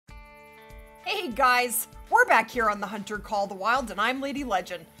Hey guys, we're back here on the Hunter Call the Wild, and I'm Lady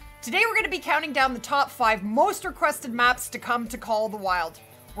Legend. Today we're going to be counting down the top 5 most requested maps to come to Call the Wild.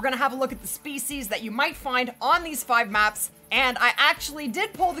 We're going to have a look at the species that you might find on these 5 maps, and I actually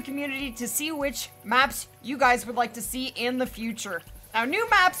did poll the community to see which maps you guys would like to see in the future. Now, new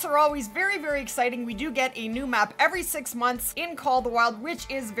maps are always very, very exciting. We do get a new map every 6 months in Call the Wild, which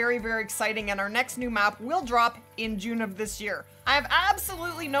is very, very exciting, and our next new map will drop in June of this year. I have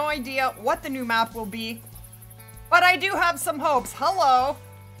absolutely no idea what the new map will be, but I do have some hopes. Hello.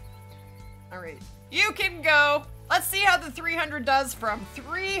 All right, you can go. Let's see how the 300 does from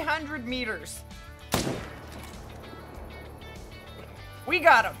 300 meters. We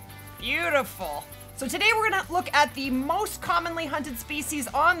got him. Beautiful. So today we're going to look at the most commonly hunted species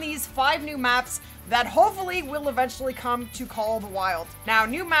on these 5 new maps that hopefully will eventually come to Call the Wild. Now,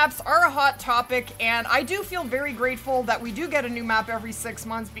 new maps are a hot topic, and I do feel very grateful that we do get a new map every 6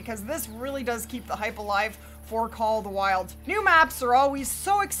 months because this really does keep the hype alive for Call the Wild. New maps are always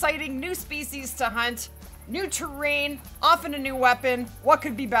so exciting, new species to hunt, new terrain, often a new weapon. What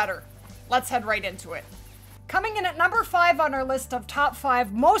could be better? Let's head right into it. Coming in at number 5 on our list of top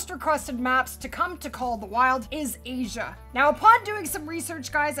 5 most requested maps to come to Call the Wild is Asia. Now, upon doing some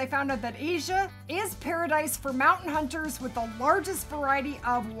research, guys, I found out that Asia is paradise for mountain hunters with the largest variety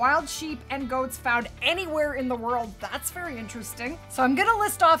of wild sheep and goats found anywhere in the world. That's very interesting. So I'm gonna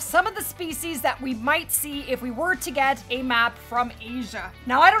list off some of the species that we might see if we were to get a map from Asia.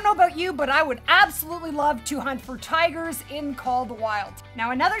 Now, I don't know about you, but I would absolutely love to hunt for tigers in Call the Wild.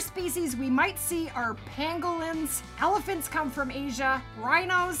 Now, another species we might see are pangolins. Elephants come from Asia.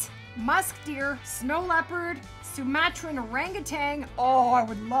 Rhinos, musk deer, snow leopard, Sumatran orangutan. Oh, I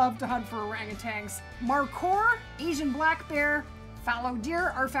would love to hunt for orangutans. Markhor, Asian black bear, fallow deer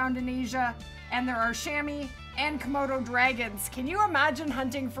are found in Asia, and there are chamois and Komodo dragons. Can you imagine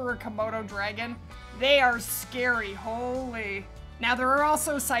hunting for a Komodo dragon? They are scary, holy. Now, there are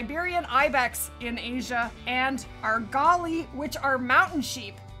also Siberian ibex in Asia and argali, which are mountain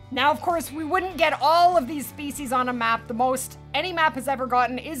sheep. Now, of course, we wouldn't get all of these species on a map. The most any map has ever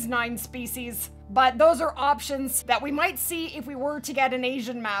gotten is 9 species, but those are options that we might see if we were to get an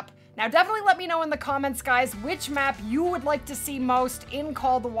Asian map. Now, definitely let me know in the comments, guys, which map you would like to see most in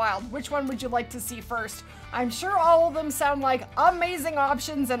Call the Wild. Which one would you like to see first? I'm sure all of them sound like amazing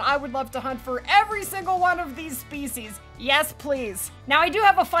options, and I would love to hunt for every single one of these species. Yes, please. Now, I do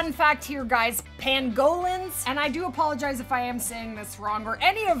have a fun fact here, guys. Pangolins, and I do apologize if I am saying this wrong or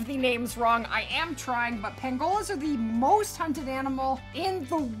any of the names wrong. I am trying, but pangolas are the most hunted animal in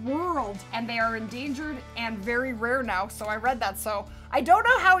the world, and they are endangered and very rare now, so I read that. So I don't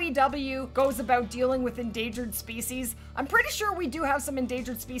know how EW goes about dealing with endangered species. I'm pretty sure we do have some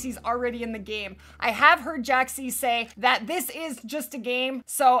endangered species already in the game. I have heard Jaxie say that this is just a game,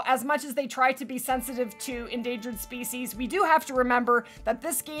 so as much as they try to be sensitive to endangered species, we do have to remember that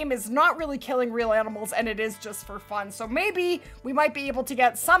this game is not really killing real animals and it is just for fun. So maybe we might be able to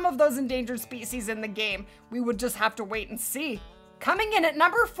get some of those endangered species in the game. We would just have to wait and see. Coming in at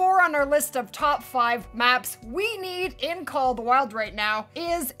number 4 on our list of top 5 maps we need in Call the Wild right now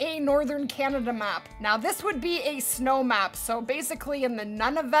is a Northern Canada map. Now, this would be a snow map, so basically in the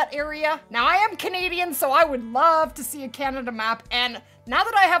Nunavut area. Now, I am Canadian, so I would love to see a Canada map, and now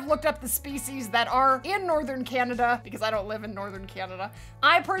that I have looked up the species that are in Northern Canada, because I don't live in Northern Canada,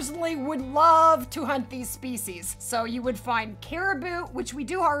 I personally would love to hunt these species. So you would find caribou, which we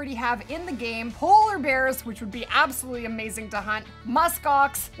do already have in the game, polar bears, which would be absolutely amazing to hunt,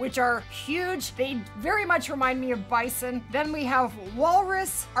 muskox, which are huge. They very much remind me of bison. Then we have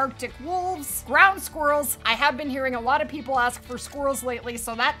walrus, Arctic wolves, ground squirrels. I have been hearing a lot of people ask for squirrels lately,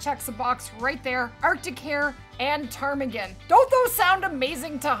 so that checks a box right there. Arctic hare, and ptarmigan. Don't those sound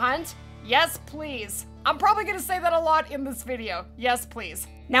amazing to hunt? Yes, please. I'm probably gonna say that a lot in this video. Yes, please.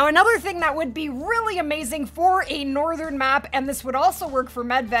 Now, another thing that would be really amazing for a northern map, and this would also work for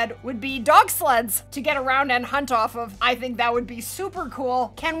Medved, would be dog sleds to get around and hunt off of. I think that would be super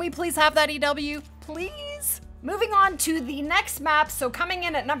cool. Can we please have that, EW? Please? Moving on to the next map, so coming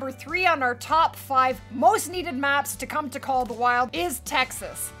in at number 3 on our top 5 most needed maps to come to Call the Wild is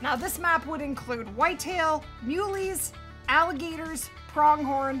Texas. Now, this map would include whitetail, muleys, alligators,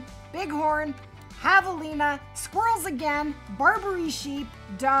 pronghorn, bighorn, javelina, squirrels again, Barbary sheep,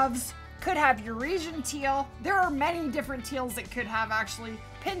 doves, could have Eurasian teal. There are many different teals it could have, actually.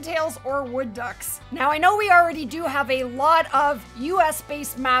 pintails, or wood ducks. Now, I know we already do have a lot of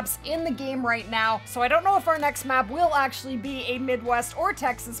US-based maps in the game right now, so I don't know if our next map will actually be a Midwest or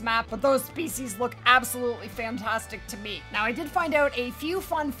Texas map, but those species look absolutely fantastic to me. Now, I did find out a few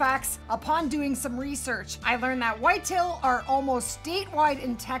fun facts upon doing some research. I learned that whitetail are almost statewide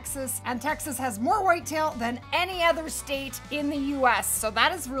in Texas, and Texas has more whitetail than any other state in the US, so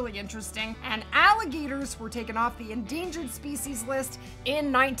that is really interesting. And alligators were taken off the endangered species list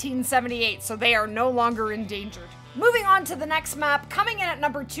in 1978, so they are no longer endangered. Moving on to the next map, coming in at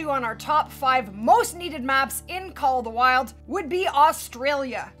number 2 on our top 5 most needed maps in Call of the Wild would be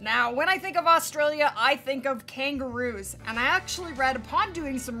Australia. Now, when I think of Australia, I think of kangaroos, and I actually read upon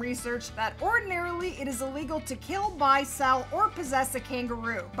doing some research that ordinarily it is illegal to kill, buy, sell, or possess a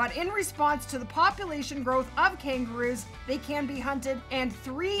kangaroo. But in response to the population growth of kangaroos, they can be hunted, and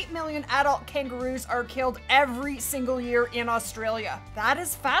 3 million adult kangaroos are killed every single year in Australia. That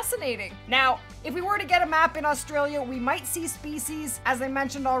is fascinating. Now, if we were to get a map in Australia, we might see species, as I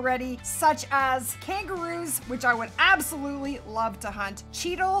mentioned already, such as kangaroos, which I would absolutely love to hunt,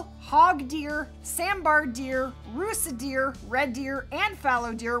 cheetal, hog deer, sambar deer, rusa deer, red deer, and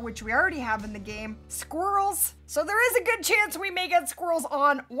fallow deer, which we already have in the game, squirrels. So there is a good chance we may get squirrels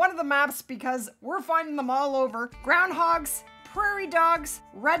on one of the maps because we're finding them all over. Groundhogs, prairie dogs,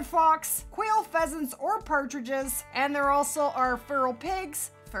 red fox, quail, pheasants, or partridges, and there also are feral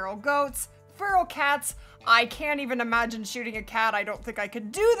pigs, feral goats, feral cats. I can't even imagine shooting a cat. I don't think I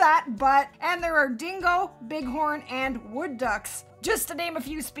could do that, and there are dingo, bighorn, and wood ducks, just to name a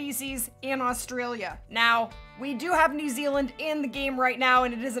few species in Australia. Now, we do have New Zealand in the game right now,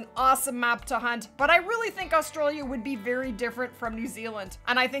 and it is an awesome map to hunt, but I really think Australia would be very different from New Zealand,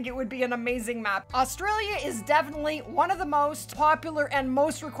 and I think it would be an amazing map. Australia is definitely one of the most popular and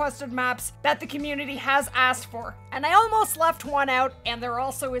most requested maps that the community has asked for, and I almost left one out, and there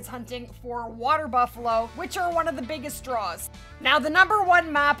also is hunting for water buffalo, which are one of the biggest draws. Now, the number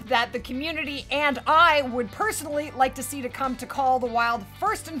 1 map that the community and I would personally like to see to come to Call of the Wild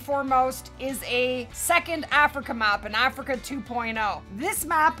first and foremost is a second Africa map, an Africa 2.0. This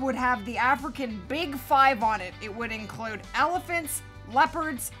map would have the African Big Five on it. It would include elephants,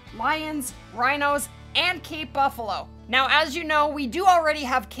 leopards, lions, rhinos, and Cape buffalo. Now, as you know, we do already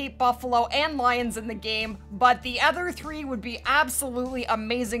have Cape buffalo and lions in the game, but the other 3 would be absolutely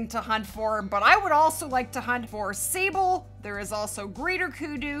amazing to hunt for, but I would also like to hunt for sable. There is also greater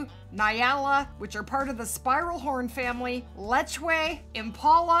kudu, nyala, which are part of the spiral horn family, lechwe,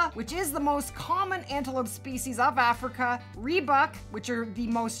 impala, which is the most common antelope species of Africa, rebuck, which are the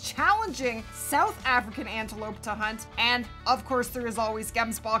most challenging South African antelope to hunt, and of course there is always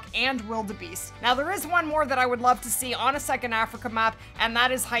gemsbok and wildebeest. Now, there is one more that I would love to see on a second Africa map, and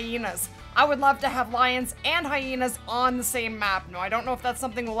that is hyenas. I would love to have lions and hyenas on the same map. Now, I don't know if that's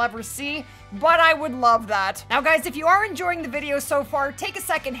something we'll ever see, but I would love that. Now, guys, if you are enjoying the video so far, take a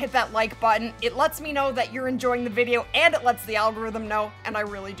second, hit that like button. It lets me know that you're enjoying the video, and it lets the algorithm know, and I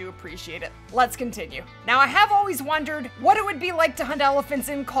really do appreciate it. Let's continue. Now, I have always wondered what it would be like to hunt elephants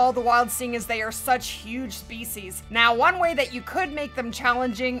in Call of the Wild, seeing as they are such huge species. Now, one way that you could make them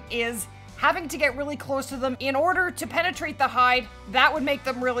challenging is having to get really close to them in order to penetrate the hide. That would make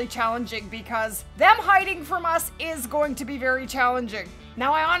them really challenging because them hiding from us is going to be very challenging.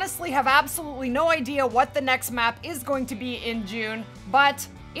 Now, I honestly have absolutely no idea what the next map is going to be in June, but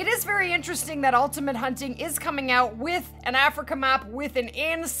it is very interesting that Ultimate Hunting is coming out with an Africa map with an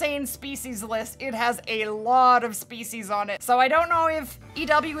insane species list. It has a lot of species on it. So I don't know if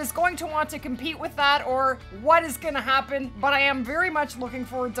EW is going to want to compete with that or what is going to happen, but I am very much looking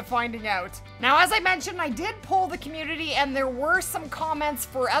forward to finding out. Now, as I mentioned, I did poll the community and there were some comments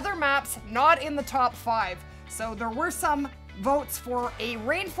for other maps not in the top 5. So there were some votes for a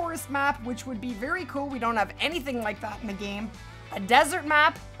rainforest map, which would be very cool. We don't have anything like that in the game. A desert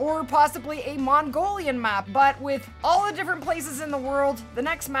map, or possibly a Mongolian map. But with all the different places in the world, the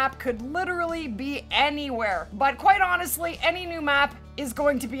next map could literally be anywhere. But quite honestly, any new map is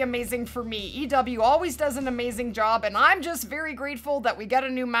going to be amazing for me. EW always does an amazing job, and I'm just very grateful that we get a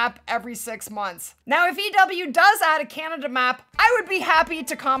new map every 6 months. Now, if EW does add a Canada map, I would be happy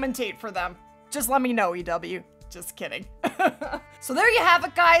to commentate for them. Just let me know, EW. Just kidding. So there you have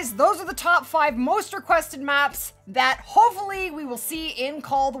it, guys. Those are the top 5 most requested maps that hopefully we will see in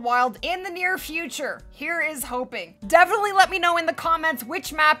Call of the Wild in the near future. Here is hoping. Definitely let me know in the comments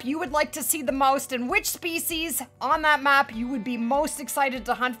which map you would like to see the most and which species on that map you would be most excited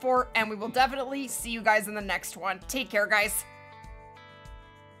to hunt for, and we will definitely see you guys in the next one. Take care, guys.